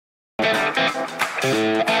Hello,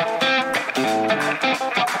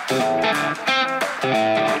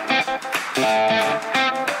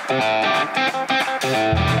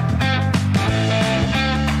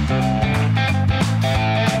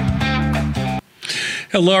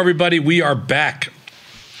 everybody. We are back.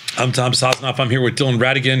 I'm Tom Sosnoff. I'm here with Dylan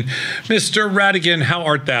Radigan. Mr. Radigan, how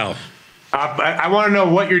art thou? I want to know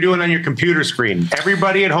what you're doing on your computer screen.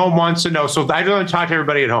 Everybody at home wants to know. So I don't talk to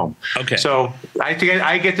everybody at home. Okay. So I think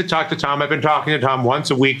I get to talk to Tom. I've been talking to Tom once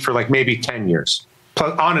a week for like maybe 10 years.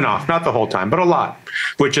 On and off, not the whole time, but a lot,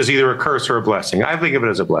 which is either a curse or a blessing. I think of it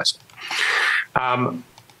as a blessing.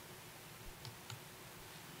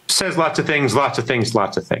 Says lots of things, lots of things,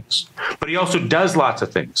 lots of things. But he also does lots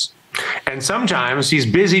of things. And sometimes he's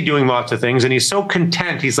busy doing lots of things, and he's so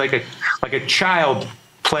content. He's like a child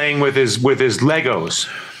playing with his Legos.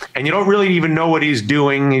 And you don't really even know what he's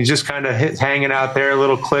doing. He's just kind of hanging out there, a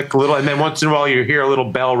little click, a little, and then once in a while you hear a little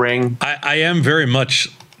bell ring. I am very much.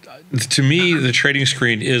 To me, the trading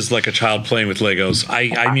screen is like a child playing with Legos.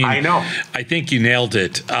 I mean, I know. I think you nailed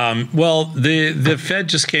it. Well, the Fed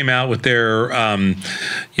just came out with their,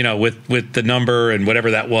 with the number and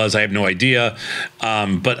whatever that was. I have no idea.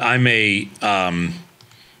 But I'm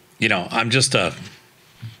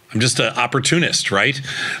I'm just an opportunist, right?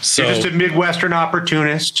 So you're just a Midwestern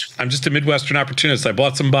opportunist. I'm just a Midwestern opportunist. I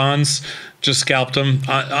bought some bonds, just scalped them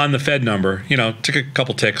on the Fed number. Took a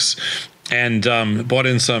couple ticks. And bought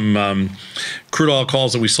in some crude oil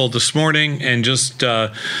calls that we sold this morning, and just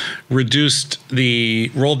rolled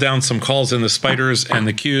down some calls in the spiders and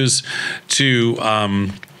the Qs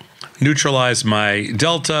to neutralize my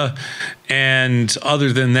delta. And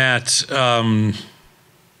other than that,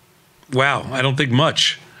 wow, I don't think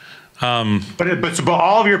much. But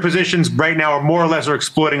all of your positions right now are more or less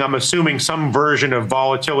exploiting, I'm assuming, some version of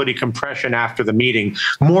volatility compression after the meeting,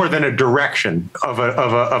 more than a direction of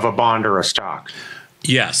a bond or a stock.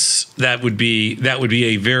 Yes, that would be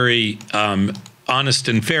a very honest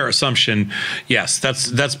and fair assumption. Yes,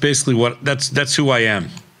 that's basically that's who I am.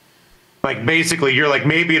 Like basically, you're like,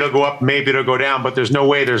 maybe it'll go up, maybe it'll go down, but there's no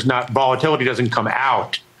way volatility doesn't come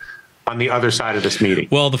out on the other side of this meeting.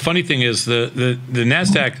 Well, the funny thing is the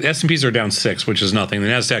NASDAQ, S&Ps are down 6, which is nothing. The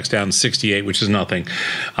NASDAQ's down 68, which is nothing.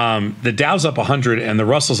 The Dow's up 100 and the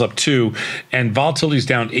Russell's up 2, and volatility's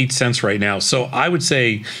down 8 cents right now. So I would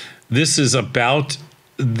say this is about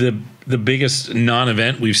the biggest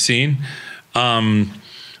non-event we've seen.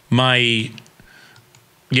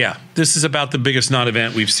 This is about the biggest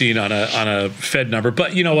non-event we've seen on a Fed number.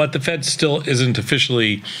 But you know what? The Fed still isn't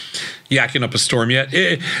officially yakking up a storm yet.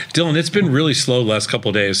 Dylan, it's been really slow the last couple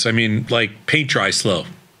of days. I mean, like paint dry slow.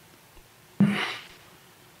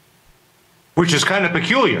 Which is kind of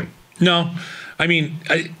peculiar. No, I mean,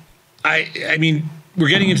 I mean, we're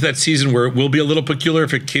getting into that season where it will be a little peculiar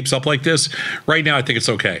if it keeps up like this. Right now, I think it's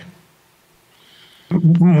okay.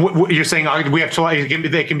 You're saying we have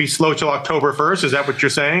they can be slow till October 1st? Is that what you're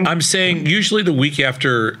saying? I'm saying usually the week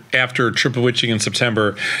after triple witching in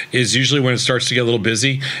September is usually when it starts to get a little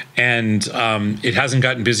busy, and it hasn't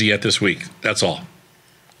gotten busy yet this week. That's all.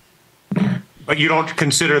 But you don't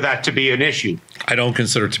consider that to be an issue? I don't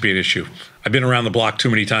consider it to be an issue. I've been around the block too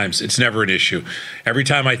many times. It's never an issue. Every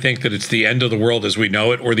time I think that it's the end of the world as we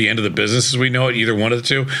know it or the end of the business as we know it, either one of the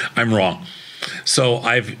two, I'm wrong. So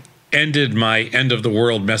I've ended my end of the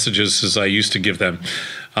world messages as I used to give them.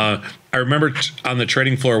 I remember on the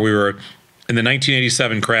trading floor, we were in the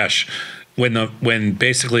 1987 crash when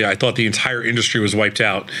basically I thought the entire industry was wiped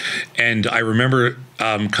out. And I remember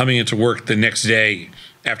coming into work the next day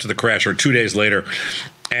after the crash, or 2 days later,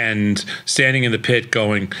 and standing in the pit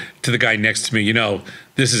going to the guy next to me,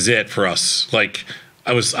 this is it for us. Like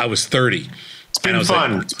I was 30. It's been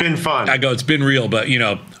fun. Like, it's been fun. I go, it's been real, but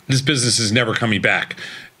this business is never coming back.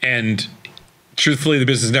 And truthfully, the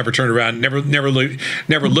business never turned around. Never looked.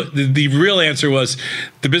 The real answer was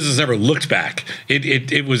the business never looked back.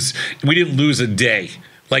 It was, we didn't lose a day.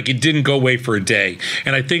 Like it didn't go away for a day.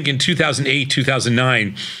 And I think in 2008,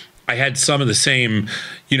 2009, I had some of the same,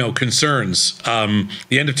 concerns. The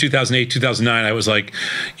end of 2008, 2009, I was like,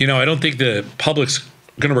 I don't think the public's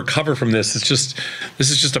going to recover from this. This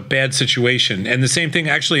is just a bad situation. And the same thing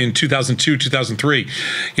actually in 2002, 2003,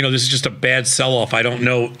 this is just a bad sell-off. I don't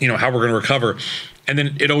know, how we're going to recover. And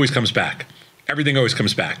then it always comes back. Everything always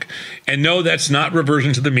comes back. And no, that's not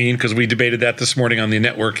reversion to the mean, because we debated that this morning on the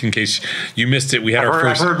network. In case you missed it,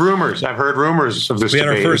 I've heard rumors of this. We had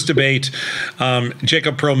our first debate.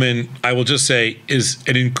 Jacob Perlman, I will just say, is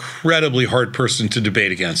an incredibly hard person to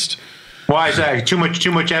debate against. Why is that? Too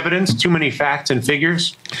much evidence? Too many facts and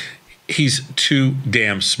figures? He's too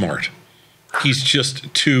damn smart. He's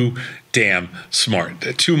just too damn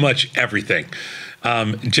smart. Too much everything.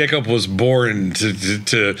 Jacob was born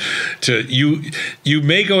to you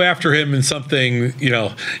may go after him in something,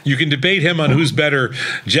 you can debate him on who's better,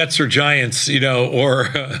 Jets or Giants, or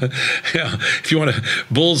if you want to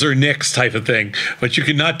Bulls or Knicks type of thing, but you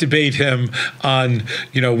cannot debate him on,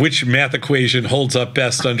 which math equation holds up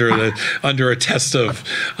best under a test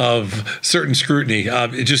of certain scrutiny.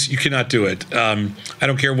 You cannot do it. I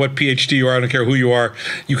don't care what PhD you are, I don't care who you are,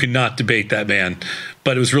 you cannot debate that man.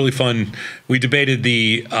 But it was really fun. We debated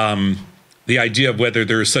the idea of whether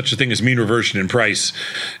there is such a thing as mean reversion in price,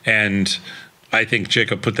 and I think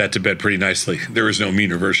Jacob put that to bed pretty nicely. There is no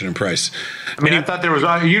mean reversion in price. I thought there was.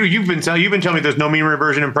 You've been telling me there's no mean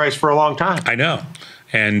reversion in price for a long time. I know,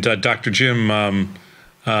 and Dr. Jim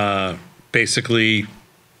basically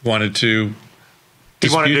wanted to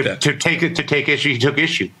dispute that. to take issue. He took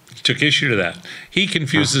issue. He took issue to that. He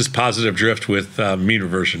confuses positive drift with mean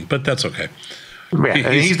reversion, but that's okay. Yeah,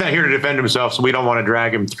 and he's not here to defend himself, so we don't want to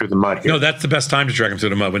drag him through the mud here. No, that's the best time to drag them through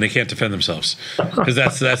the mud, when they can't defend themselves, because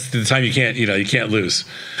that's the time you can't lose.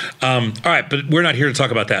 All right, but we're not here to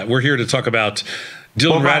talk about that. We're here to talk about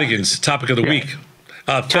Dylan Radigan's topic of the week.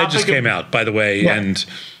 Fed just came out, by the way, and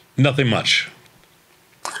nothing much.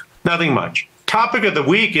 Nothing much. Topic of the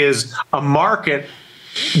week is a market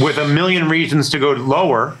with a million reasons to go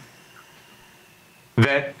lower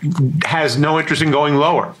that has no interest in going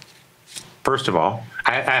lower. First of all,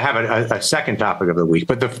 I have a second topic of the week,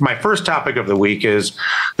 but my first topic of the week is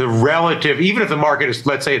the relative, even if the market is,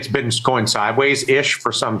 let's say it's been going sideways-ish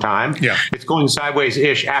for some time, it's going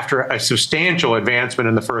sideways-ish after a substantial advancement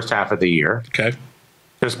in the first half of the year. Okay.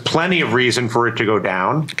 There's plenty of reason for it to go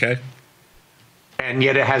down. Okay. And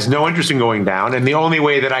yet it has no interest in going down. And the only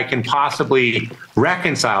way that I can possibly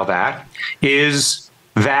reconcile that is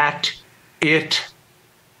that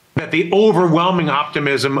the overwhelming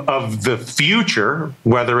optimism of the future,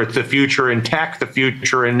 whether it's the future in tech, the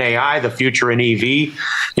future in AI, the future in EV,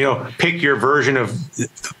 pick your version of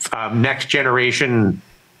next generation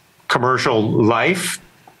commercial life,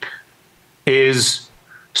 is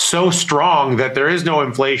so strong that there is no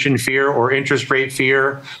inflation fear or interest rate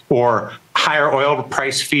fear or higher oil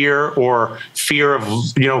price fear or fear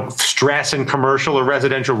of stress in commercial or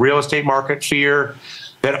residential real estate market fear,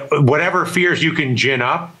 that whatever fears you can gin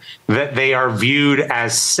up, that they are viewed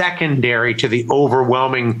as secondary to the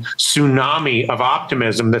overwhelming tsunami of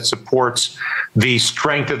optimism that supports the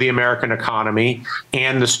strength of the American economy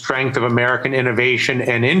and the strength of American innovation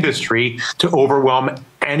and industry, to overwhelm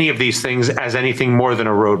any of these things as anything more than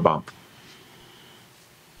a road bump.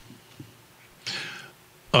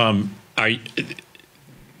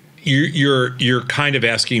 You're kind of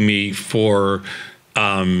asking me for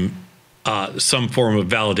some form of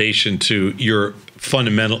validation to your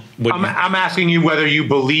fundamental. I'm asking you whether you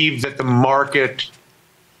believe that the market,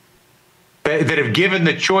 that have given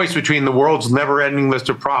the choice between the world's never-ending list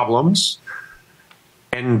of problems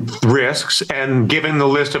and risks, and given the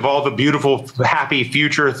list of all the beautiful, happy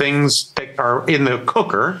future things that are in the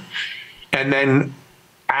cooker, and then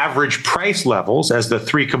average price levels as the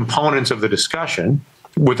three components of the discussion,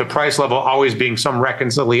 with the price level always being some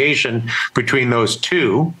reconciliation between those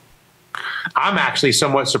two. I'm actually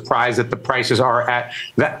somewhat surprised that the prices are at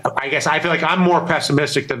that. I guess I feel like I'm more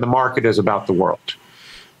pessimistic than the market is about the world.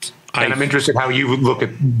 And I'm interested how you look at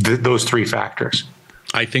those three factors.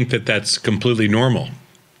 I think that that's completely normal.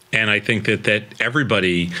 And I think that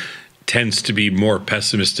everybody tends to be more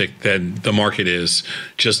pessimistic than the market is.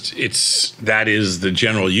 That is the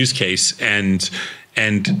general use case. And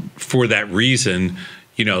for that reason,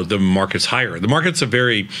 the market's higher. The market's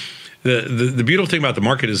the beautiful thing about the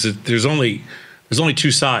market is that there's only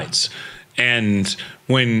two sides. And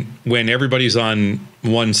when everybody's on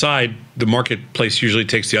one side, the marketplace usually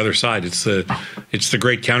takes the other side. It's the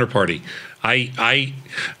great counterparty.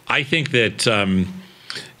 I think that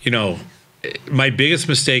my biggest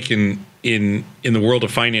mistake in the world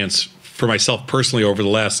of finance for myself personally over the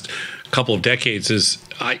last couple of decades is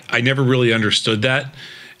I never really understood that,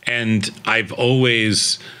 and I've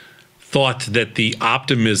always thought that the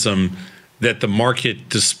optimism that the market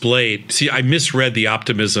displayed. See, I misread the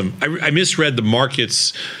optimism. I misread the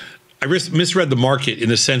markets. I misread the market in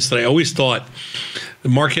the sense that I always thought the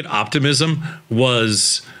market optimism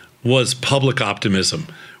was public optimism.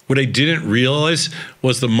 What I didn't realize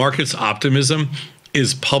was the market's optimism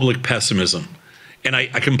is public pessimism. And I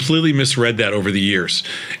completely misread that over the years.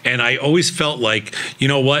 And I always felt like,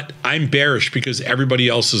 I'm bearish because everybody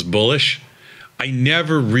else is bullish. I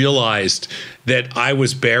never realized that I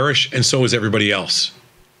was bearish and so was everybody else.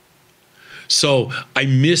 So I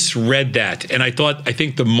misread that. And I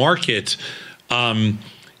think the market,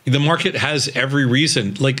 the market has every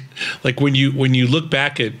reason. Like when you look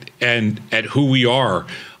back at who we are,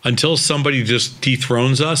 until somebody just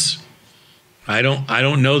dethrones us, I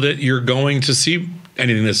don't know that you're going to see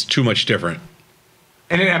anything that's too much different.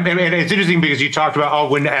 And it's interesting because you talked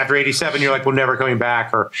about, when after 87, you're like, we're never coming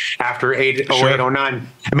back, or after 08, 09.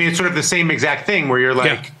 I mean, it's sort of the same exact thing where you're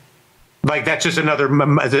like, like that's just another,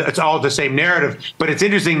 it's all the same narrative. But it's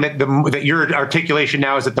interesting that that your articulation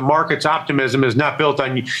now is that the market's optimism is not built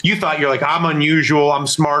on, you thought you're like, I'm unusual, I'm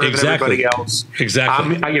smarter than everybody else.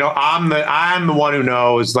 Exactly. I'm the one who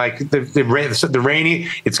knows, like the rainy,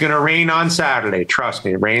 it's going to rain on Saturday. Trust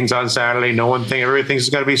me, it rains on Saturday. Everybody thinks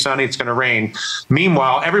it's going to be sunny. It's going to rain.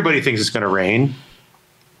 Meanwhile, everybody thinks it's going to rain.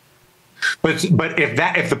 But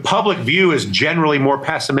if the public view is generally more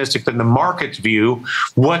pessimistic than the market's view,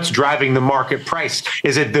 what's driving the market price?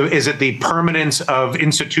 Is it the permanence of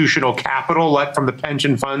institutional capital, like from the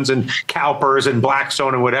pension funds and CalPERS and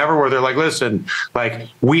Blackstone and whatever, where they're like, listen, like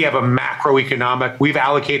we have a macroeconomic, we've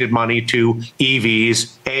allocated money to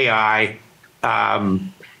EVs, AI,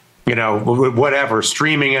 whatever,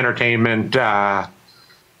 streaming entertainment,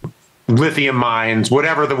 lithium mines,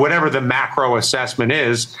 whatever the macro assessment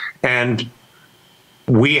is, and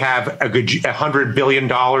we have $100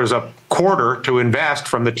 billion a quarter to invest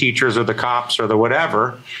from the teachers or the cops or the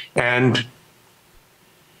whatever, and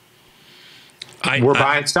we're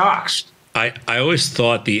buying stocks. I always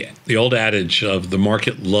thought the old adage of the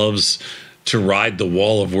market loves to ride the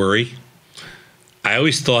wall of worry, I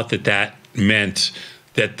always thought that meant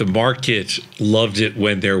that the market loved it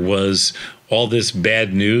when there was all this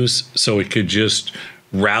bad news, so it could just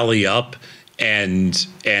rally up, and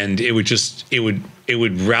it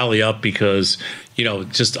would rally up because,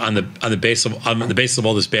 just on the basis of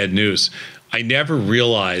all this bad news. I never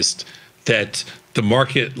realized that the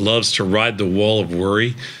market loves to ride the wall of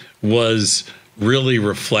worry was really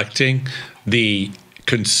reflecting the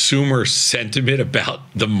consumer sentiment about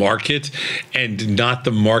the market, and not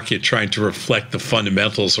the market trying to reflect the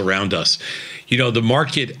fundamentals around us. The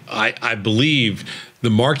market, I believe the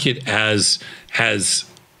market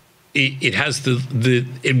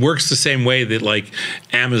it works the same way that like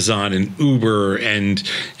Amazon and Uber and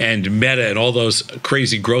Meta and all those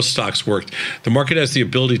crazy growth stocks worked. The market has the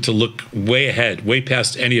ability to look way ahead, way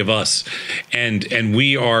past any of us, and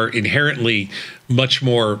we are inherently much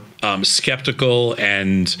more skeptical,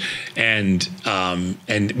 and our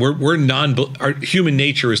human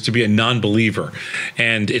nature is to be a non-believer,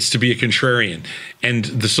 and it's to be a contrarian,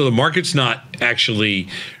 and so the market's not actually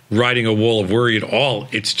riding a wall of worry at all.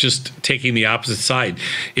 It's just taking the opposite side.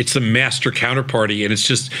 It's the master counterparty, and it's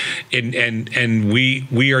just and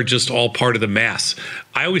we are just all part of the mass.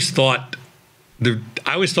 I always thought the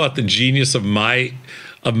genius of my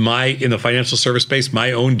in the financial service space,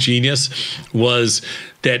 my own genius was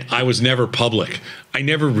that I was never public. I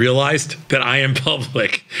never realized that I am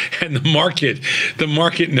public, and the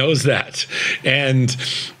market knows that. And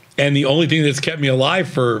the only thing that's kept me alive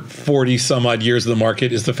for 40 some odd years in the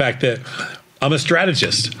market is the fact that I'm a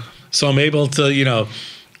strategist. So I'm able to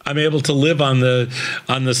live on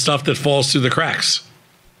the stuff that falls through the cracks.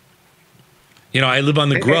 I live on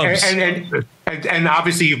the grubs. And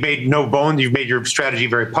obviously you've made no bones. You've made your strategy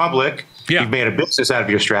very public. Yeah. You've made a business out of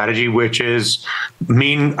your strategy, which is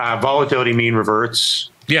volatility mean reverts.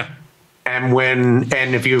 Yeah.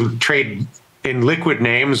 And if you trade in liquid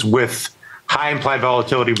names with high implied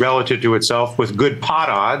volatility relative to itself with good pot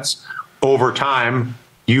odds, over time,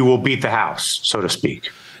 you will beat the house, so to speak.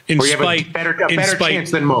 Or you have a better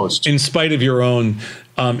chance than most. In spite of your own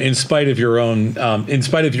inability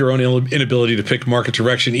to pick market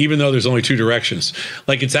direction, even though there's only two directions.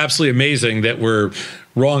 Like, it's absolutely amazing that we're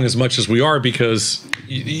wrong as much as we are, because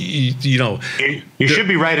you should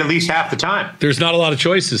be right at least half the time. There's not a lot of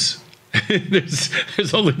choices.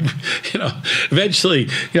 there's only, eventually,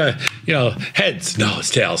 heads, no, it's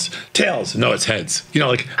tails. Tails, no, it's heads.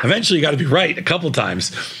 Eventually you got to be right a couple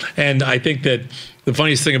times. And I think that the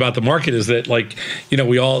funniest thing about the market is that,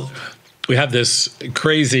 we have this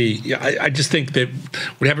crazy, I just think that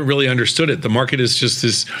we haven't really understood it. The market is just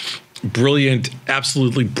this brilliant,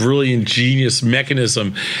 absolutely brilliant, genius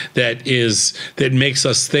mechanism that makes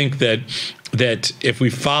us think that if we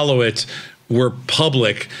follow it, we're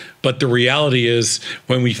public. But the reality is,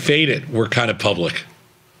 when we fade it, we're kind of public.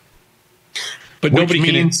 But I've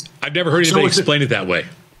never heard anybody explain it that way.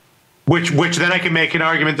 Which then I can make an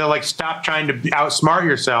argument that, stop trying to outsmart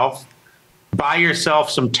yourself. Buy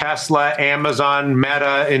yourself some Tesla, Amazon,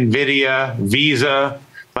 Meta, Nvidia, Visa.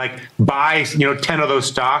 Buy 10 of those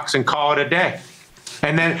stocks and call it a day.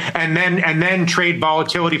 And then trade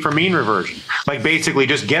volatility for mean reversion. Basically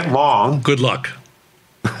just get long. Good luck.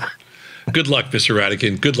 Good luck, Mr.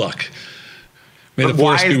 Radican. Good luck. May the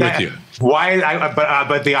force be with you.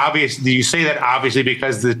 But the obvious, you say that obviously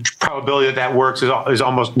because the probability that works is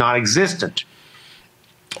almost non-existent.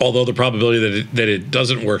 Although the probability that it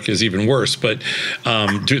doesn't work is even worse, but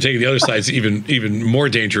to take the other side is even more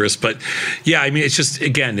dangerous. But yeah, I mean, it's just,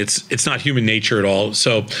 again, it's not human nature at all.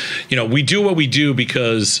 So, we do what we do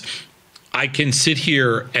because I can sit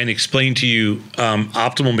here and explain to you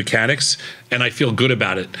optimal mechanics, and I feel good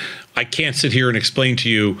about it. I can't sit here and explain to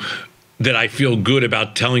you that I feel good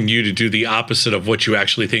about telling you to do the opposite of what you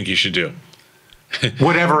actually think you should do.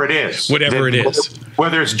 Whatever it is. Whatever it is.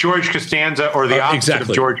 Whether it's George Costanza or the opposite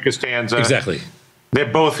of George Costanza. Exactly. They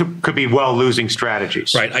both could be losing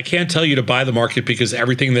strategies. Right. I can't tell you to buy the market because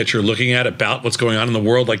everything that you're looking at about what's going on in the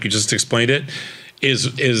world, like you just explained it,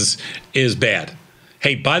 is bad.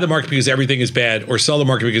 Hey, buy the market because everything is bad, or sell the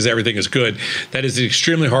market because everything is good. That is an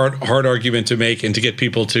extremely hard argument to make and to get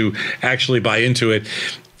people to actually buy into it.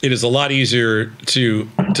 It is a lot easier to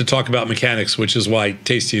talk about mechanics, which is why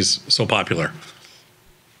Tasty is so popular.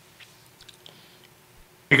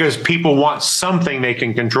 Because people want something they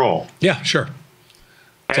can control. Yeah, sure.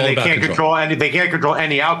 And they can't control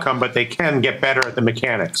any outcome, but they can get better at the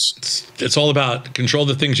mechanics. It's all about control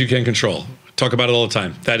the things you can control. Talk about it all the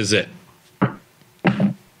time. That is it.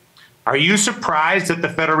 Are you surprised that the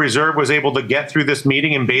Federal Reserve was able to get through this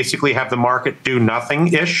meeting and basically have the market do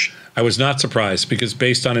nothing-ish? I was not surprised because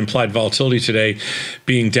based on implied volatility today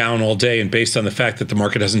being down all day and based on the fact that the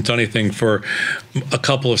market hasn't done anything for a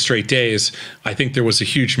couple of straight days, I think there was a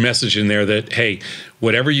huge message in there that, hey,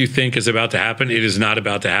 whatever you think is about to happen, it is not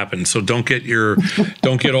about to happen. So don't get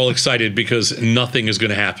all excited because nothing is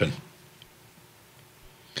going to happen.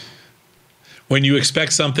 When you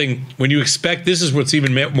expect something, this is what's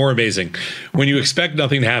even more amazing. When you expect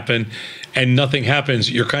nothing to happen and nothing happens,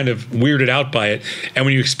 you're kind of weirded out by it. And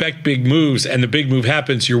when you expect big moves and the big move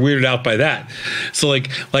happens, you're weirded out by that. So like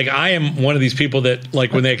I am one of these people that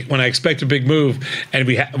like when I expect a big move and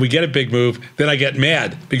we get a big move, then I get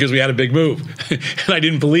mad because we had a big move and I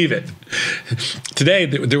didn't believe it. Today,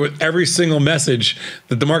 there was every single message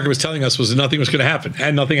that the market was telling us was that nothing was going to happen,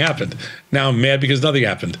 and nothing happened. Now I'm mad because nothing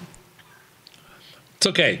happened. It's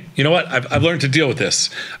okay. You know what? I've learned to deal with this.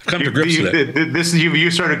 I've come to grips with it.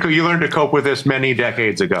 You learned to cope with this many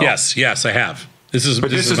decades ago. Yes, I have. This is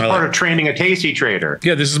part life. of training a tasty trader.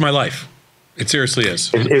 Yeah, this is my life. It seriously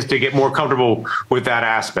is. Is to get more comfortable with that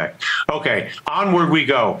aspect. Okay, onward we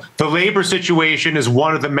go. The labor situation is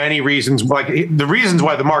one of the many reasons, the reasons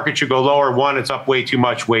why the market should go lower. One, it's up way too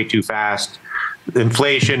much, way too fast.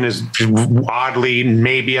 Inflation is oddly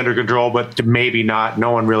maybe under control, but maybe not. No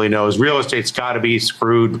one really knows. Real estate's got to be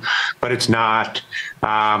screwed, but it's not.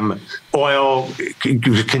 Oil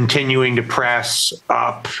continuing to press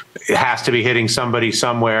up. It has to be hitting somebody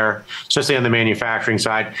somewhere, especially on the manufacturing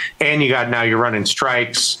side. And now you're running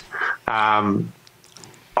strikes. All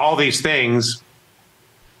these things.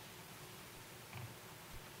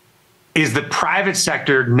 Is the private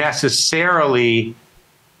sector necessarily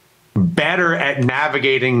better at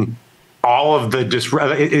navigating all of the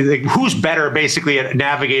who's better basically at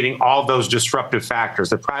navigating all those disruptive factors,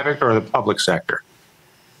 the private or the public sector?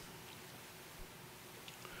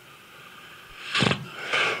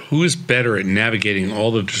 Who is better at navigating all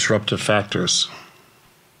the disruptive factors?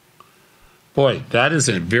 Boy, that is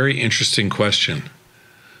a very interesting question.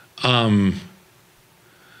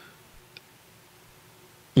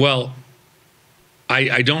 Well,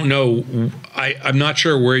 I don't know. I'm not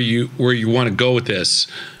sure where you want to go with this,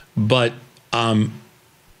 but on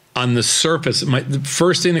the surface, the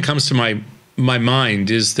first thing that comes to my mind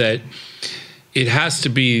is that it has to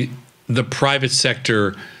be the private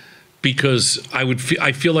sector, because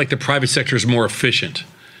I feel like the private sector is more efficient,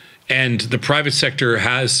 and the private sector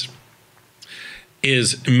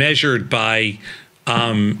is measured by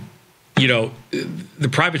the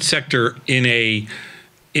private sector in a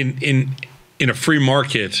free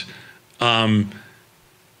market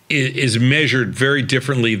is measured very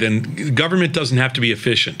differently than government. Doesn't have to be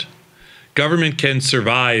efficient. Government can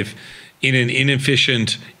survive in an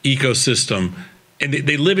inefficient ecosystem, and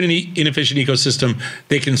they live in an inefficient ecosystem.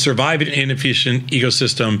 They can survive in an inefficient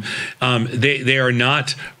ecosystem. They are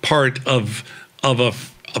not part of a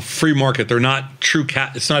free market. They're not true.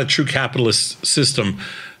 It's not a true capitalist system.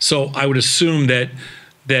 So I would assume that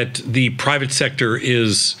the private sector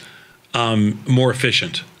is more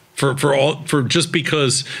efficient for just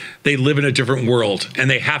because they live in a different world, and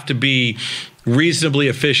they have to be reasonably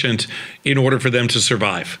efficient in order for them to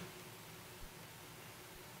survive,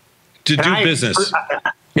 to do business.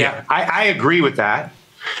 I agree with that.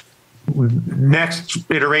 next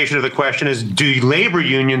iteration of the question is, do labor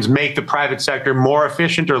unions make the private sector more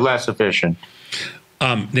efficient or less efficient?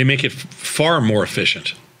 They make it far more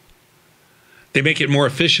efficient. They make it more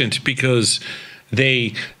efficient because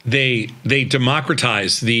they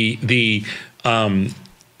democratize the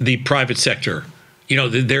private sector. You know,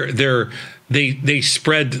 they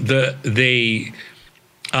spread the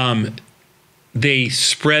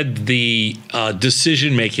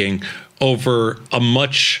decision making over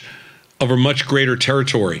much greater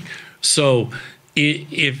territory. So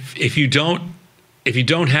if you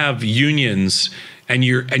don't have unions and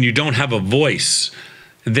you don't have a voice,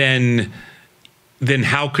 then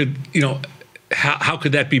how could how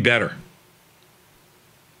could that be better?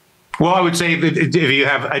 Well, I would say that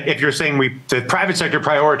if you're saying the private sector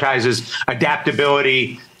prioritizes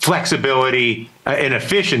adaptability, flexibility, and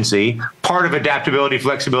efficiency, part of adaptability,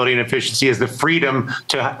 flexibility, and efficiency is the freedom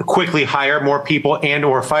to quickly hire more people and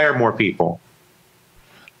or fire more people.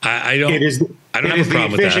 I don't have a problem with that.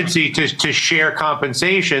 The efficiency to share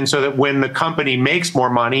compensation so that when the company makes more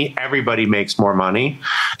money, everybody makes more money.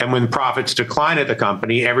 And when profits decline at the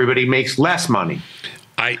company, everybody makes less money.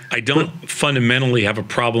 I don't fundamentally have a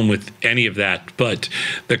problem with any of that, but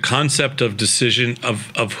the concept of decision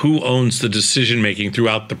of who owns the decision making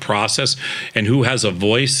throughout the process and who has a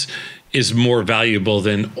voice is more valuable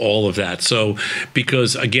than all of that. So,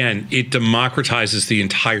 because again, it democratizes the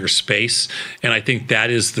entire space, and I think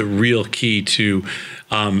that is the real key to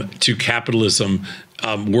capitalism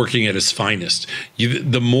working at its finest.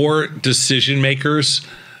 The more decision makers,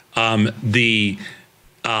 the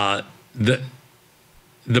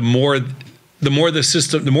more the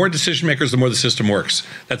system, the more decision makers, the more the system works.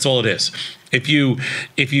 That's all it is. If you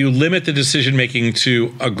limit the decision making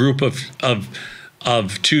to a group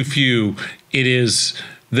of too few, it is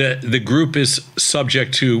the group is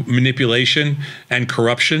subject to manipulation and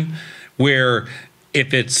corruption, where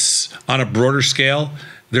if it's on a broader scale,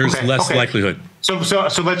 there's less likelihood. So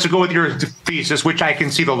let's go with your thesis, which I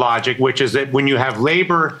can see the logic, which is that when you have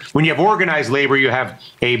labor, when you have organized labor, you have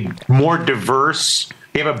a more diverse,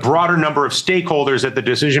 you have a broader number of stakeholders at the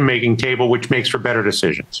decision-making table, which makes for better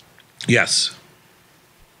decisions. Yes.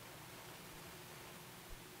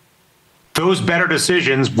 Those better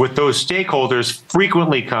decisions with those stakeholders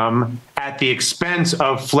frequently come at the expense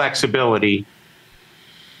of flexibility,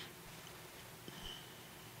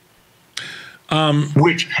 and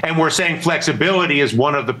we're saying flexibility is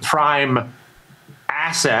one of the prime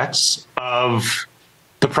assets of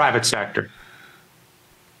the private sector.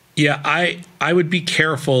 Yeah, I would be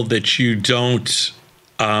careful that you don't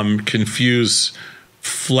confuse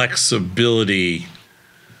flexibility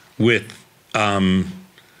with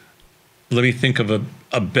let me think of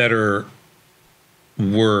a better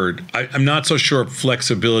word. I'm not so sure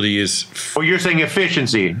flexibility is. Well, you're saying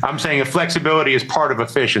efficiency. I'm saying flexibility is part of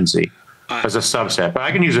efficiency as a subset, but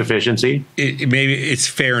I can use efficiency. Maybe it's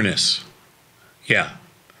fairness. Yeah,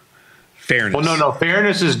 fairness. Well, no,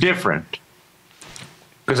 fairness is different.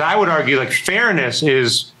 Because I would argue like fairness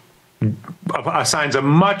provides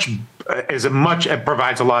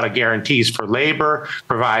a lot of guarantees for labor,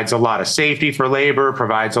 provides a lot of safety for labor,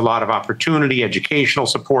 provides a lot of opportunity, educational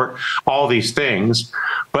support, all these things.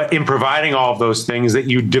 But in providing all of those things, that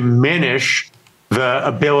you diminish the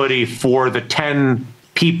ability for the 10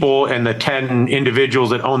 people and the 10 individuals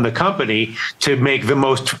that own the company to make the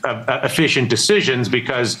most efficient decisions,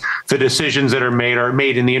 because the decisions that are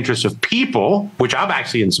made in the interest of people, which I'm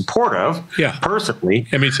actually in support of, personally.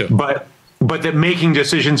 Yeah, me too. But that making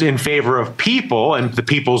decisions in favor of people and the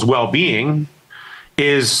people's well-being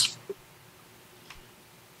is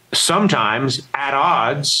sometimes at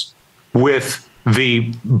odds with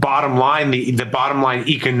the bottom line, the bottom line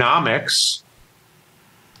economics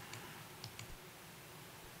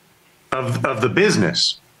of the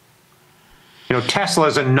business. You know, Tesla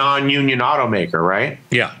is a non-union automaker, right?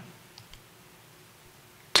 Yeah.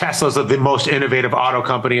 Tesla's the most innovative auto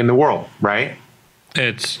company in the world, right?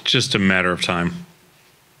 It's just a matter of time.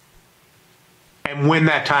 And when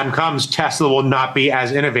that time comes, Tesla will not be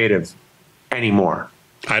as innovative anymore.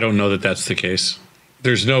 I don't know that that's the case.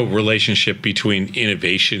 There's no relationship between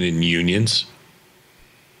innovation and unions.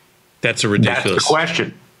 That's a ridiculous. That's the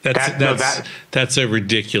question. That's a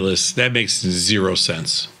ridiculous. That makes zero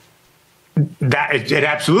sense. It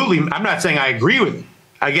absolutely. I'm not saying I agree with it.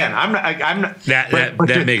 Again, I'm not.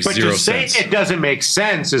 That makes zero sense. To say it doesn't make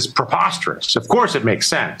sense is preposterous. Of course, it makes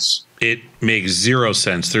sense. It makes zero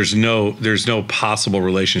sense. There's no possible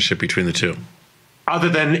relationship between the two, other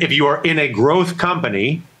than if you are in a growth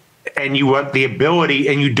company and you want the ability,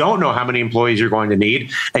 and you don't know how many employees you're going to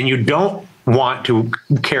need, and you don't want to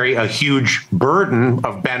carry a huge burden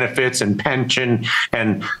of benefits and pension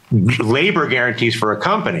and labor guarantees for a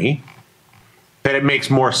company, that it makes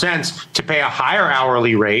more sense to pay a higher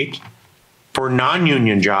hourly rate for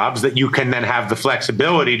non-union jobs that you can then have the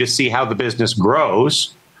flexibility to see how the business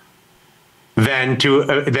grows than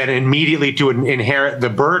immediately to inherit the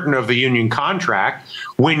burden of the union contract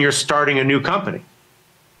when you're starting a new company.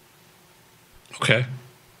 Okay.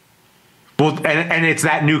 Well, and it's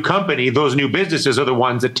that new company, those new businesses are the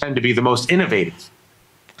ones that tend to be the most innovative.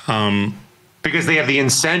 Because they have the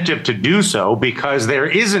incentive to do so, because there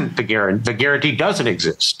isn't the guarantee doesn't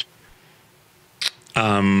exist.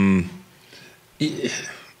 Yeah,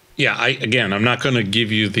 I'm not going to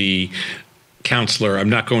give you the counselor. I'm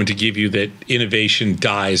not going to give you that innovation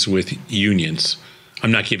dies with unions.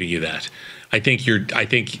 I'm not giving you that. I think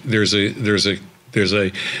there's a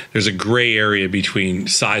gray area between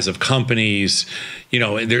size of companies.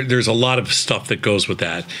 There's a lot of stuff that goes with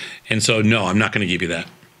that. And so, no, I'm not going to give you that.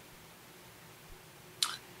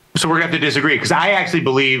 So we're going to have to disagree, because I actually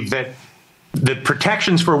believe that the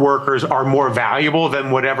protections for workers are more valuable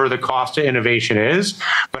than whatever the cost of innovation is.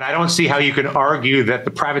 But I don't see how you can argue that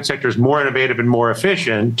the private sector is more innovative and more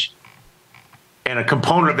efficient. And a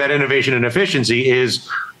component of that innovation and efficiency is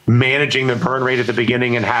managing the burn rate at the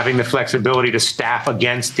beginning and having the flexibility to staff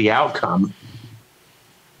against the outcome.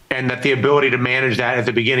 And that the ability to manage that at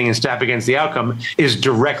the beginning and staff against the outcome is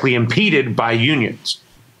directly impeded by unions.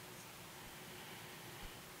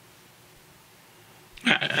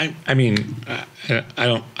 I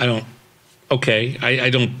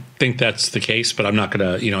don't think that's the case, but I'm not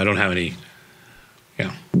going to, I don't have any,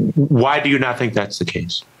 Why do you not think that's the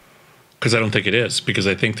case? Because I don't think it is, because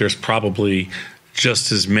I think there's probably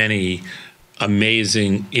just as many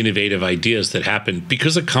amazing, innovative ideas that happen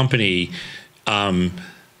because a company,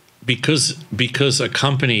 because a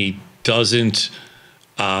company doesn't,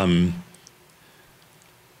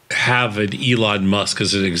 have an Elon Musk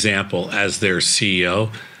as an example as their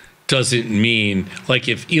CEO doesn't mean, like,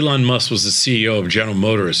 if Elon Musk was the CEO of General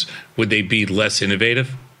Motors, would they be less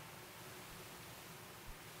innovative?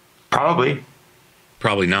 Probably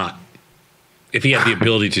not. If he had the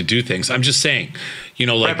ability to do things. I'm just saying,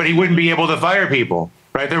 right, but he wouldn't be able to fire people,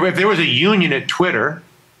 right? If there was a union at Twitter,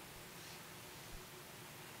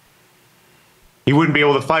 he wouldn't be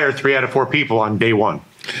able to fire 3 out of 4 people on day one.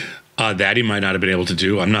 That he might not have been able to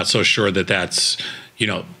do. I'm not so sure that's,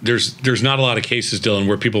 there's not a lot of cases, Dylan,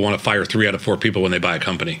 where people want to fire 3 out of 4 people when they buy a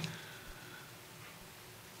company.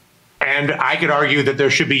 And I could argue that there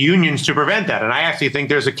should be unions to prevent that. And I actually think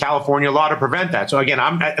there's a California law to prevent that. So again,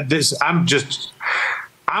 I'm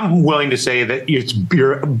willing to say that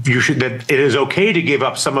that it is okay to give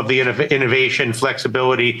up some of the innovation,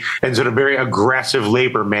 flexibility, and sort of very aggressive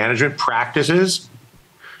labor management practices.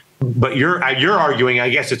 But you're arguing, I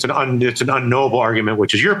guess it's an unknowable argument,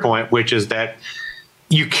 which is your point, which is that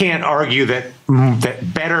you can't argue that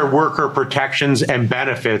better worker protections and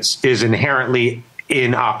benefits is inherently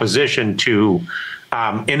in opposition to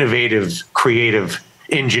innovative, creative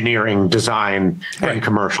engineering, design, and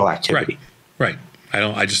commercial activity. Right.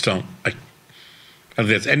 I just don't.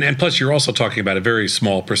 And plus, you're also talking about a very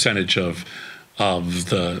small percentage of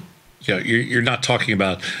the. You're not talking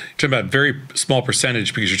about very small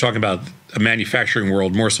percentage, because you're talking about a manufacturing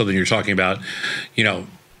world more so than you're talking about,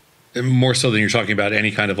 more so than you're talking about any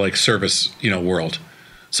kind of like service, world.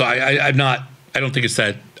 So I don't think it's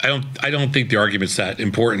that. I don't think the argument's that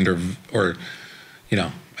important or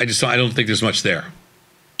I don't think there's much there.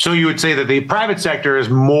 So you would say that the private sector is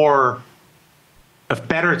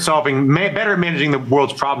better at managing the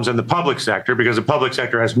world's problems than the public sector, because the public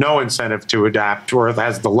sector has no incentive to adapt, or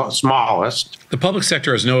has the smallest. The public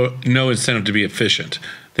sector has no incentive to be efficient.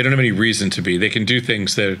 They don't have any reason to be. They can do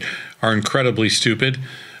things that are incredibly stupid.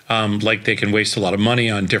 Like they can waste a lot of money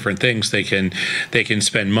on different things. They can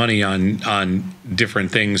spend money on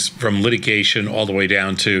different things, from litigation all the way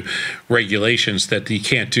down to regulations that you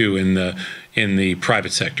can't do in the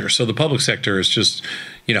private sector. So the public sector is just,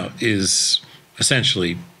 is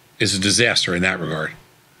essentially a disaster in that regard.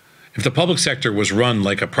 If the public sector was run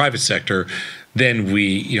like a private sector, then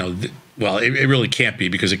it really can't be,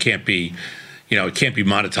 because it can't be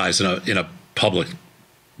monetized in a public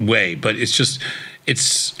way. But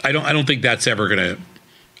I don't think that's ever gonna.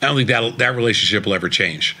 I don't think that relationship will ever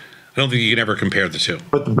change. I don't think you can ever compare the two.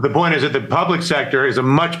 But the point is that the public sector is a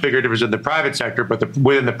much bigger difference than the private sector. But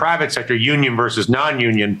within the private sector, union versus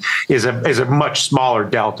non-union is a much smaller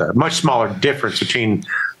delta, much smaller difference between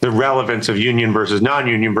the relevance of union versus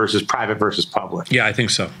non-union versus private versus public. Yeah, I think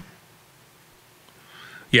so.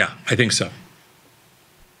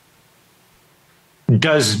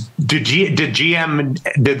 did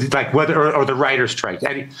GM like whether or the writer's strike?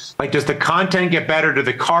 Like, does the content get better? Do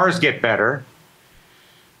the cars get better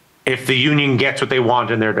if the union gets what they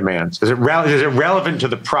want in their demands? Is it relevant to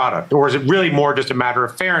the product, or is it really more just a matter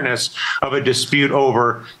of fairness of a dispute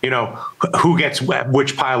over, who gets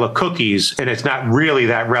which pile of cookies, and it's not really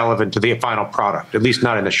that relevant to the final product, at least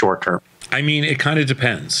not in the short term? I mean, it kind of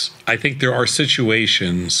depends. I think there are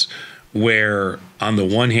situations where, on the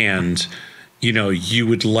one hand, you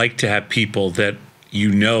would like to have people that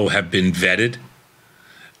have been vetted.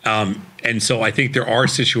 And so I think there are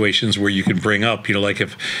situations where you can bring up, like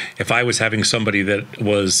if I was having somebody that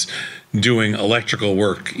was doing electrical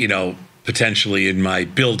work, potentially in my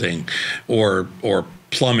building or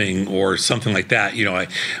plumbing or something like that,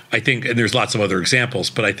 I think, and there's lots of other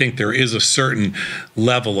examples, but I think there is a certain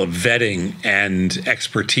level of vetting and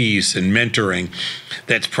expertise and mentoring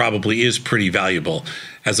that probably is pretty valuable,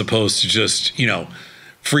 as opposed to just,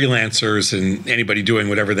 freelancers and anybody doing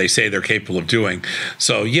whatever they say they're capable of doing.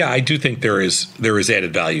 So yeah, I do think there is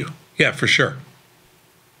added value. Yeah, for sure.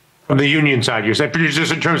 From the union side, you're saying,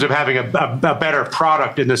 just in terms of having a better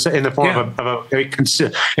product in the form of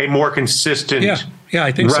a more consistent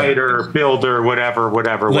I think writer, builder, whatever,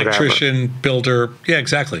 electrician, builder. Yeah,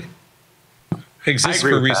 exactly. Exists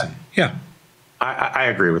for a reason. Yeah, I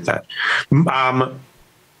agree with that.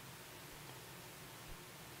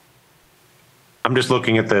 I'm just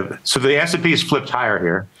looking at so the S&P is flipped higher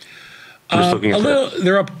here. I'm just looking at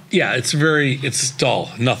they're up. Yeah, it's dull.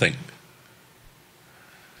 Nothing.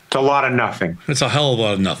 It's a lot of nothing. It's a hell of a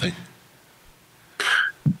lot of nothing.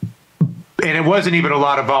 And it wasn't even a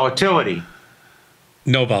lot of volatility.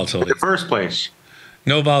 No volatility. In the first place.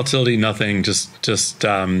 No volatility, nothing. Just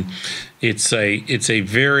it's a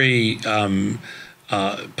very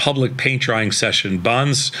public paint drying session.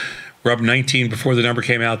 Bonds were up 19 before the number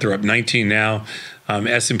came out. They're up 19 now.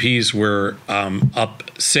 S&Ps were up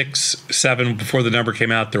 6, 7 before the number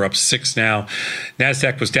came out. They're up 6 now.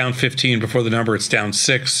 NASDAQ was down 15 before the number. It's down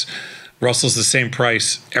 6. Russell's the same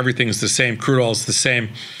price. Everything's the same. Crude oil is the same.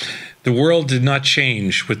 The world did not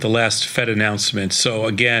change with the last Fed announcement. So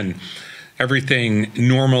again, everything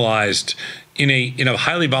normalized. In a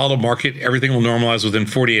highly volatile market, everything will normalize within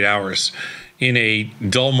 48 hours. In a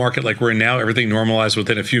dull market like we're in now, everything normalized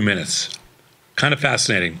within a few minutes. Kind of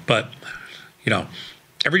fascinating, but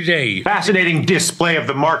every day. Fascinating display of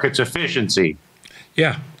the market's efficiency.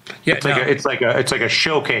 Yeah. It's like a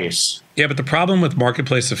showcase. Yeah, but the problem with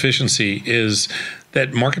marketplace efficiency is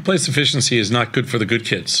that marketplace efficiency is not good for the good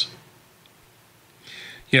kids.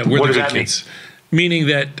 We're what the does good that kids. Meaning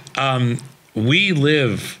that we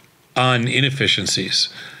live on inefficiencies.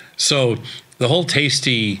 So the whole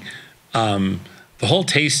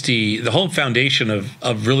foundation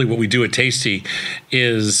of really what we do at Tasty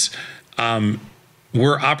is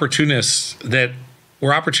we're opportunists that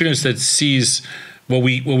sees what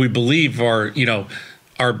we believe are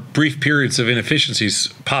our brief periods of inefficiencies,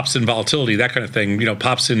 pops in volatility, that kind of thing,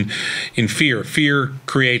 pops in fear. Fear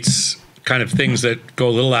creates kind of things that go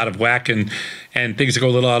a little out of whack, and things that go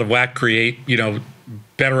a little out of whack create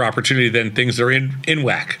better opportunity than things that are in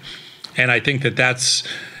whack. And I think that's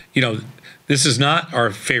this is not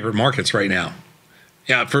our favorite markets right now.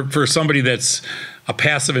 Yeah, for somebody that's a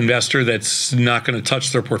passive investor that's not going to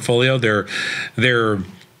touch their portfolio, the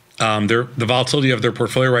volatility of their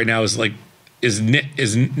portfolio right now is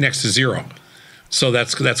next to zero. So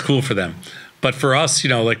that's cool for them. But for us,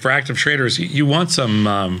 like for active traders, you want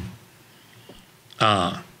some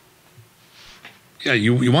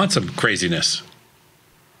you want some craziness.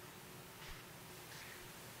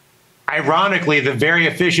 Ironically, the very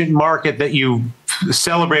efficient market that you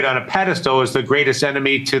celebrate on a pedestal is the greatest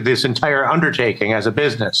enemy to this entire undertaking as a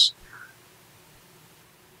business.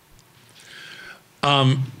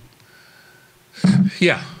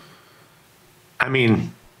 Yeah. I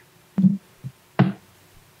mean,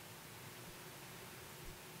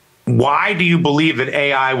 why do you believe that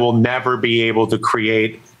AI will never be able to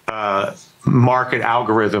create a market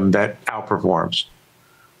algorithm that outperforms?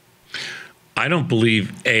 I don't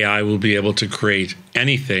believe AI will be able to create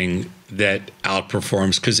anything that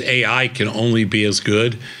outperforms, because AI can only be as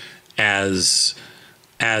good as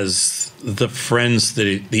the friends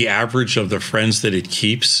the average of the friends that it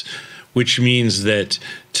keeps, which means that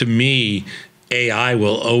to me, AI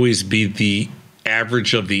will always be the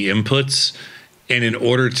average of the inputs, and in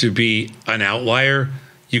order to be an outlier,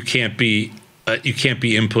 you can't be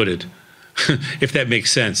inputted, if that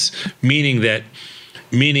makes sense. Meaning that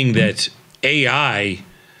AI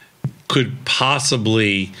could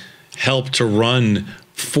possibly help to run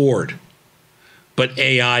Ford, but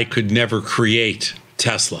AI could never create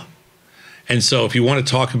Tesla. And so if you want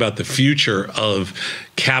to talk about the future of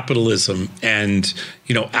capitalism and,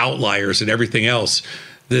 outliers and everything else,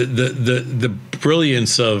 the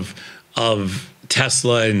brilliance of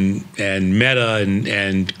Tesla and Meta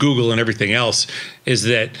and Google and everything else is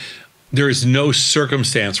that there is no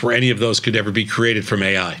circumstance where any of those could ever be created from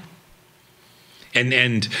AI.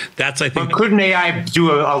 And that's, I think. But couldn't AI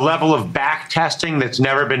do a level of back testing that's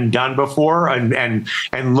never been done before, and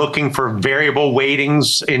looking for variable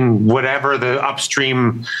weightings in whatever the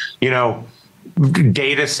upstream,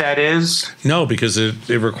 data set is? No, because it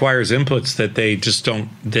requires inputs that they just don't.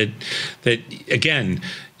 That again,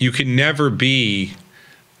 you can never be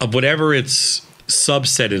of whatever its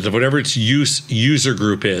subset is, of whatever its user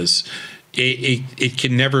group is. It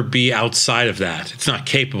can never be outside of that. It's not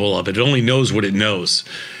capable of it. It only knows what it knows.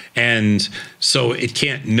 And so it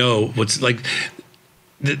can't know what's like.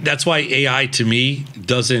 That's why AI to me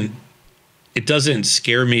doesn't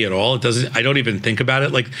scare me at all. I don't even think about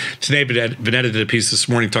it. Like today, Vanetta did a piece this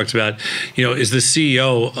morning, talked about, is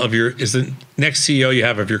the next CEO you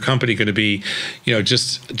have of your company going to be,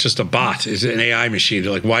 just a bot? Is it an AI machine?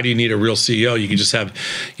 They're like, why do you need a real CEO? You can just have,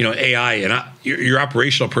 AI, and your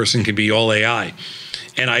operational person can be all AI.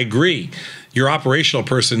 And I agree, your operational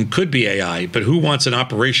person could be AI, but who wants an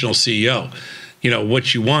operational CEO?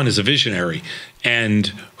 What you want is a visionary. And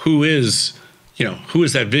who is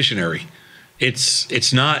that visionary?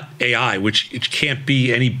 It's not AI, which it can't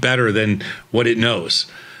be any better than what it knows.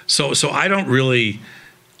 So I don't really,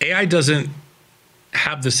 AI doesn't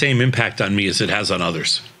have the same impact on me as it has on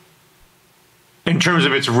others. In terms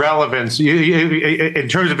of its relevance, in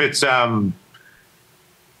terms of its AI,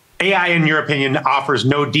 in your opinion, offers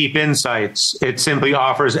no deep insights. It simply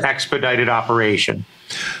offers expedited operation.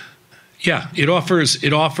 Yeah, it offers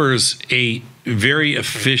a very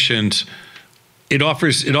efficient. It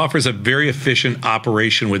offers a very efficient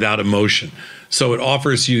operation without emotion. So it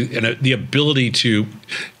offers you the ability to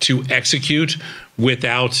execute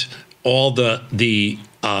without all the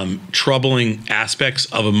troubling aspects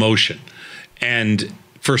of emotion. And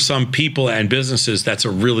for some people and businesses, that's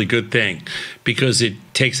a really good thing because it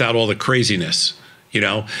takes out all the craziness.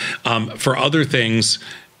 For other things,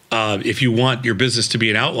 if you want your business to be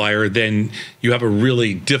an outlier, then you have a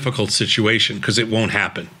really difficult situation because it won't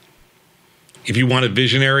happen. If you want a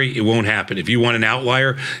visionary, it won't happen. If you want an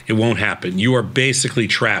outlier, it won't happen. You are basically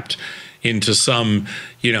trapped into some,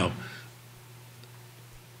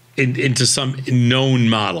 into some known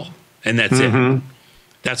model, and that's it.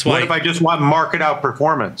 That's why. What if I just want market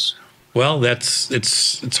outperformance? Well,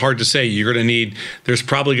 it's hard to say. You're going to need. You're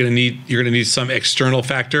going to need some external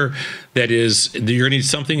factor you're going to need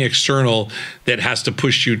something external that has to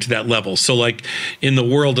push you to that level. So, like in the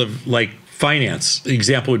world of like finance, the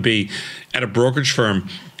example would be at a brokerage firm,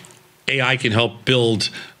 AI can help build,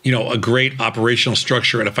 a great operational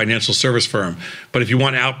structure at a financial service firm. But if you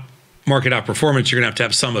want market outperformance, you're going to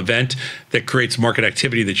have some event that creates market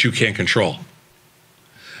activity that you can't control.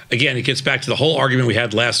 Again, it gets back to the whole argument we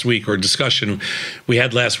had last week, or discussion we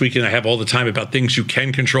had last week, and I have all the time about things you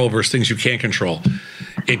can control versus things you can't control.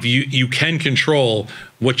 If you can control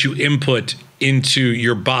what you input into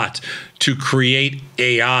your bot to create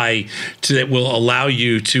AI that will allow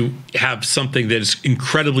you to have something that is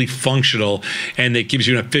incredibly functional and that gives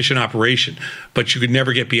you an efficient operation, but you could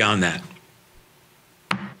never get beyond that.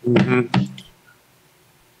 Mm-hmm.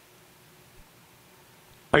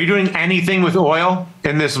 Are you doing anything with oil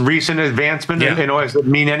in this recent advancement in oil? Does it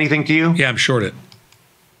mean anything to you? Yeah, I'm short it.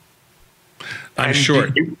 I'm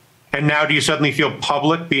short. And now do you suddenly feel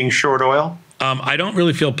public being short oil? I don't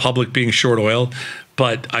really feel public being short oil,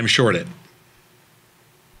 but I'm short it.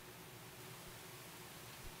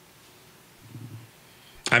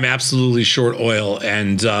 I'm absolutely short oil,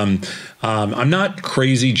 and I'm not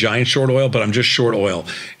crazy giant short oil, but I'm just short oil.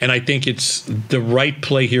 And I think it's the right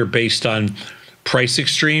play here based on price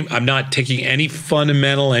extreme. I'm not taking any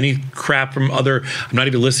fundamental, any crap from I'm not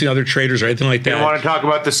even listing other traders or anything like that. You don't want to talk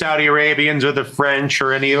about the Saudi Arabians or the French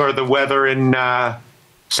or the weather in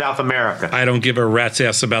South America. I don't give a rat's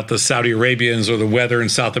ass about the Saudi Arabians or the weather in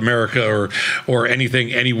South America or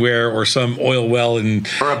anything anywhere or some oil well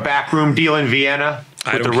or a backroom deal in Vienna.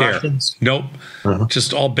 I don't care. Russians? Nope.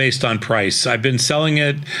 Just all based on price. I've been selling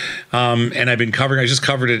it, and I've been covering. I just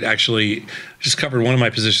covered it actually. Just covered one of my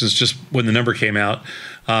positions just when the number came out.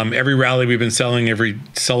 Every rally we've been selling, every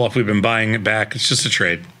sell-off we've been buying it back. It's just a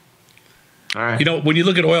trade. All right. When you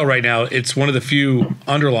look at oil right now, it's one of the few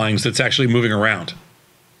underlyings that's actually moving around.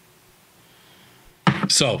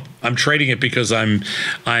 So I'm trading it because I'm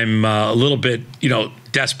a little bit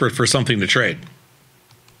desperate for something to trade.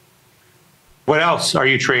 What else are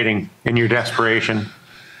you trading in your desperation?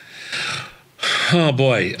 Oh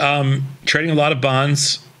boy, trading a lot of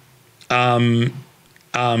bonds. Trading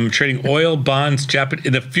oil, bonds,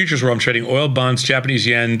 in the futures world. I'm trading oil, bonds, Japanese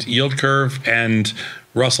yen, yield curve, and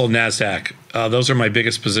Russell Nasdaq. Those are my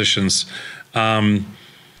biggest positions.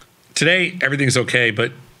 Today everything's okay,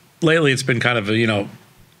 but lately it's been kind of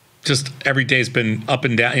just every day's been up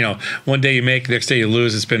and down. One day you make, next day you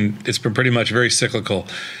lose. It's been pretty much very cyclical.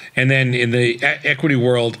 And then in the equity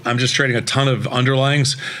world, I'm just trading a ton of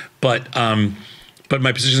underlyings, but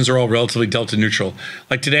my positions are all relatively delta neutral.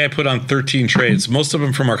 Like today, I put on 13 trades, most of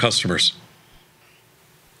them from our customers.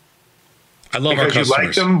 I love our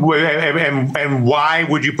customers. You like them, and why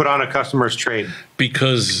would you put on a customer's trade?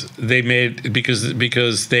 Because they gave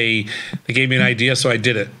me an idea, so I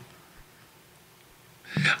did it.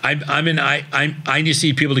 I just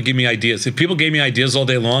need people to give me ideas. If people gave me ideas all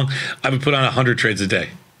day long, I would put on 100 trades a day.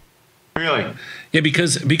 Really? Yeah,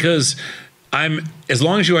 because as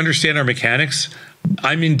long as you understand our mechanics,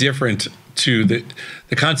 I'm indifferent to the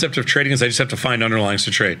concept of trading. Is I just have to find underlyings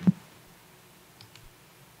to trade.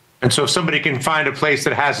 And so if somebody can find a place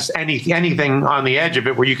that has anything on the edge of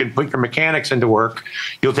it where you can put your mechanics into work,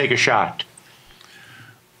 you'll take a shot.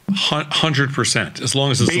 100%. As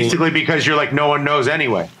long as it's basically because you're like, no one knows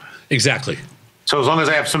anyway. Exactly. So as long as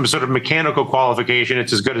I have some sort of mechanical qualification,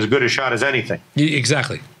 it's as good a shot as anything.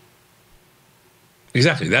 Exactly.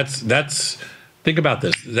 That's think about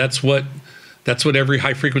this. That's what every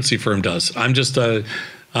high frequency firm does. I'm just a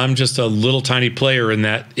little tiny player in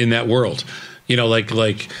that world.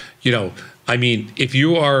 I mean, if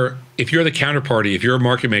you're the counterparty, if you're a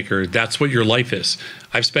market maker, that's what your life is.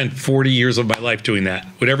 I've spent 40 years of my life doing that.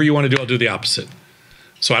 Whatever you want to do, I'll do the opposite.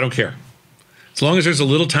 So I don't care. As long as there's a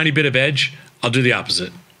little tiny bit of edge, I'll do the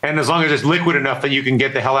opposite. And as long as it's liquid enough that you can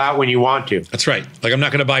get the hell out when you want to. That's right. Like I'm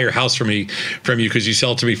not going to buy your house from you because you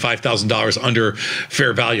sell it to me $5,000 under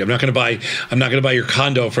fair value. I'm not going to buy your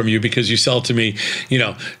condo from you because you sell it to me,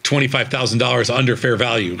 $25,000 under fair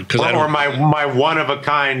value. Or my one of a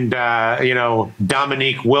kind,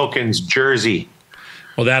 Dominique Wilkins jersey.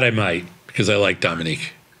 Well, that I might because I like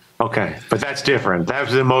Dominique. Okay, but that's different. That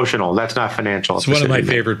was emotional. That's not financial. It's one of my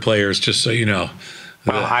favorite players. Just so you know.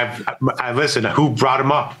 Well, I listen. Who brought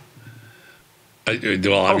him up?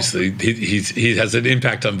 Well, obviously, he has an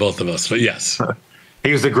impact on both of us. But yes,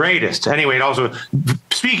 he was the greatest. Anyway, and also,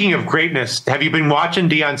 speaking of greatness, have you been watching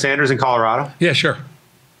Deion Sanders in Colorado? Yeah, sure.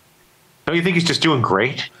 Don't you think he's just doing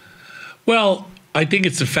great? Well, I think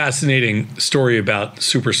it's a fascinating story about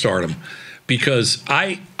superstardom because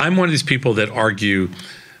I'm one of these people that argue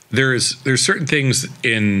there's certain things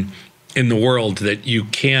in the world that you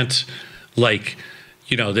can't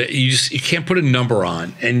that you can't put a number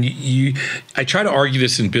on. And I try to argue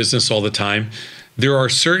this in business all the time. There are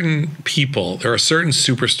certain people, there are certain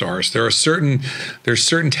superstars, there's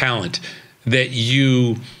certain talent that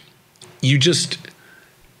you just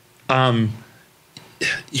you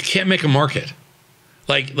can't make a market.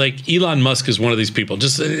 Like Elon Musk is one of these people.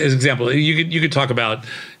 Just as an example, you could talk about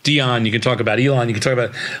Dion, you can talk about Elon, you can talk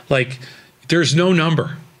about there's no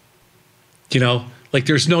number.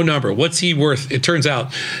 There's no number. What's he worth? It turns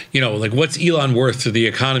out, what's Elon worth to the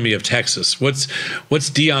economy of Texas? What's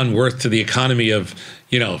Dion worth to the economy of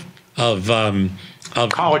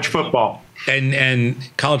college football and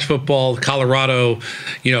college football, Colorado,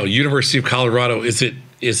 University of Colorado. Is it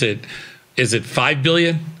 $5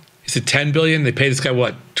 billion? Is it $10 billion? They pay this guy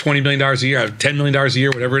what, $20 million a year, $10 million a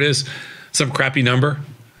year, whatever it is, some crappy number.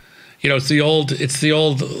 It's the old,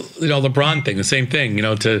 LeBron thing, the same thing,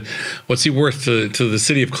 to what's he worth to the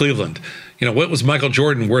city of Cleveland? What was Michael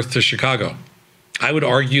Jordan worth to Chicago? I would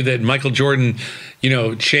argue that Michael Jordan,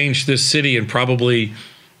 changed this city and probably,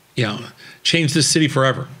 changed this city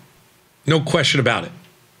forever. No question about it.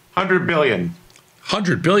 100 billion.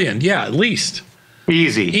 100 billion. Yeah, at least.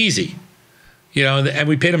 Easy. And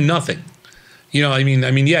we paid him nothing.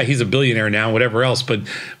 Yeah, he's a billionaire now, whatever else. But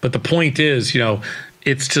the point is,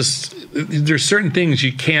 it's just there's certain things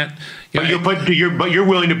you can't. But you're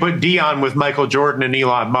willing to put Dion with Michael Jordan and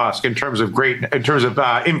Elon Musk in terms of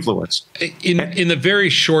influence. In the very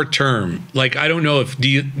short term, I don't know if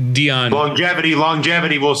Dion longevity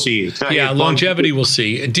we'll see. Yeah, longevity we'll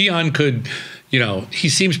see. Dion could, he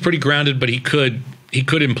seems pretty grounded, but he could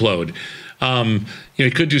implode. He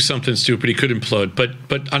could do something stupid. He could implode.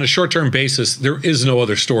 But on a short term basis, there is no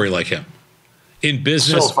other story like him. In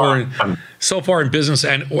business so far in business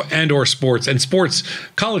and or sports and sports,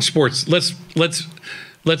 college sports, let's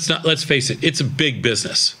face it, it's a big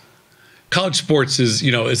business. College sports is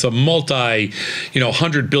a multi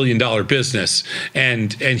 $100 billion business,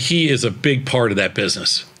 and he is a big part of that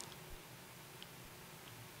business.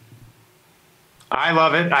 I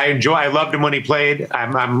love it. I loved him when he played.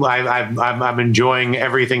 I'm enjoying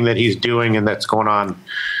everything that he's doing and that's going on.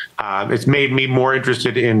 It's made me more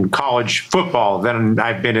interested in college football than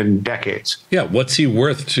I've been in decades. Yeah. What's he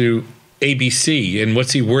worth to ABC, and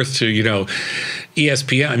what's he worth to,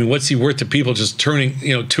 ESPN? I mean, what's he worth to people just tuning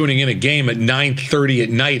in a game at 9:30 at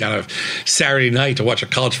night on a Saturday night to watch a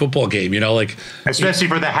college football game, especially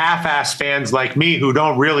for the half-ass fans like me who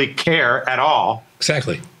don't really care at all.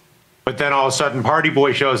 Exactly. But then all of a sudden Party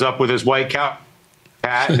Boy shows up with his white cow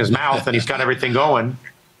hat in his mouth and he's got everything going.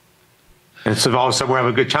 And so all of a sudden we have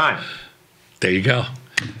a good time. There you go.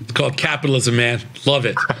 It's called capitalism, man. Love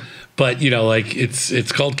it. But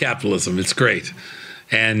it's called capitalism. It's great.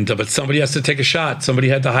 And but somebody has to take a shot. Somebody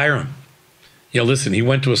had to hire him. Listen, he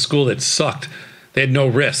went to a school that sucked. They had no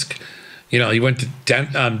risk. He went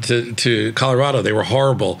to Colorado. They were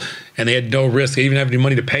horrible, and they had no risk. They didn't even have any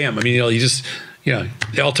money to pay him. I mean,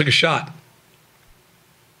 they all took a shot.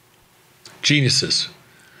 Geniuses.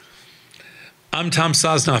 I'm Tom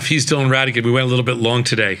Sosnoff. He's Dylan Radigan. We went a little bit long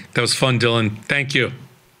today. That was fun, Dylan. Thank you.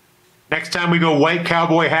 Next time we go white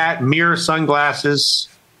cowboy hat, mirror, sunglasses.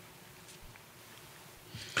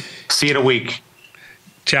 See you in a week.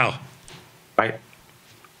 Ciao. Bye.